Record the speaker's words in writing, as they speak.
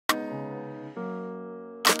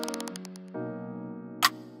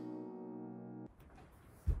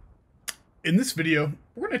In this video,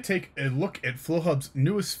 we're going to take a look at Flowhub's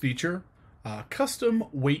newest feature, custom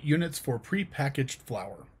weight units for prepackaged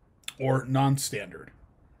flour, or non-standard.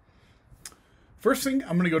 First thing,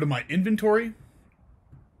 I'm going to go to my inventory,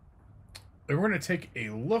 and we're going to take a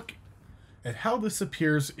look at how this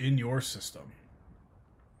appears in your system.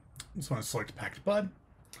 Just want to select packed bud.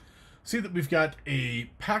 See that we've got a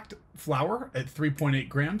packed flour at 3.8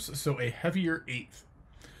 grams, so a heavier eighth.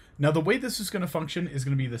 Now the way this is going to function is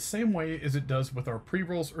going to be the same way as it does with our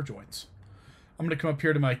pre-rolls or joints. I'm going to come up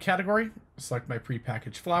here to my category, select my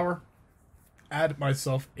prepackaged flour, add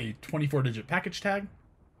myself a 24-digit package tag,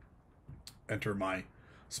 enter my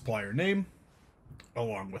supplier name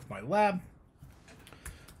along with my lab,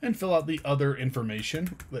 and fill out the other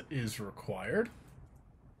information that is required.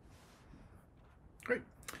 Great.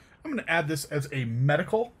 I'm going to add this as a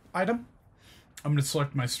medical item. I'm going to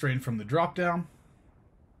select my strain from the drop-down.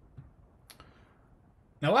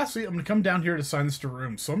 Now lastly, I'm going to come down here to assign this to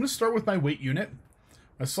room. So I'm going to start with my weight unit.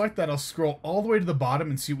 I select that, I'll scroll all the way to the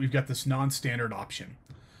bottom and see we've got this non-standard option.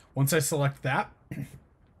 Once I select that,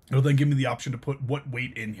 it'll then give me the option to put what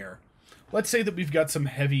weight in here. Let's say that we've got some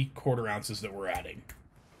heavy quarter ounces that we're adding.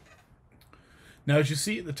 Now as you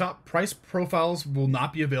see at the top, price profiles will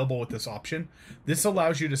not be available with this option. This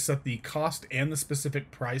allows you to set the cost and the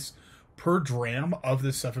specific price per dram of the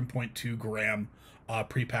 7.2 gram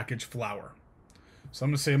prepackaged flour. So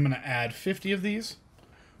I'm going to say I'm going to add 50 of these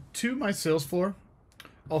to my sales floor.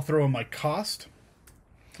 I'll throw in my cost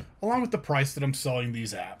along with the price that I'm selling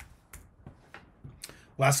these at.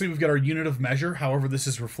 Lastly, we've got our unit of measure. However, this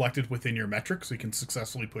is reflected within your metric, so you can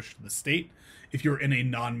successfully push to the state. If you're in a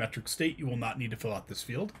non-metric state, you will not need to fill out this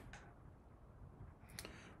field.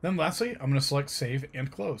 Then lastly, I'm going to select save and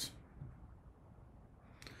close.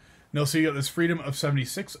 Now, so you got this freedom of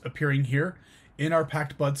 76 appearing here in our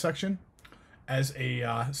packed bud section as a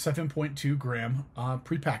 7.2 gram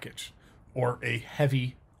prepackaged, or a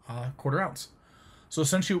heavy quarter ounce. So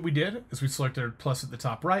essentially what we did is we selected plus at the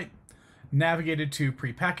top right, navigated to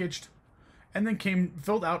prepackaged, and then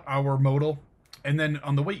filled out our modal, and then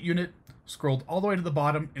on the weight unit, scrolled all the way to the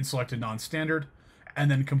bottom and selected non-standard, and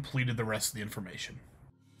then completed the rest of the information.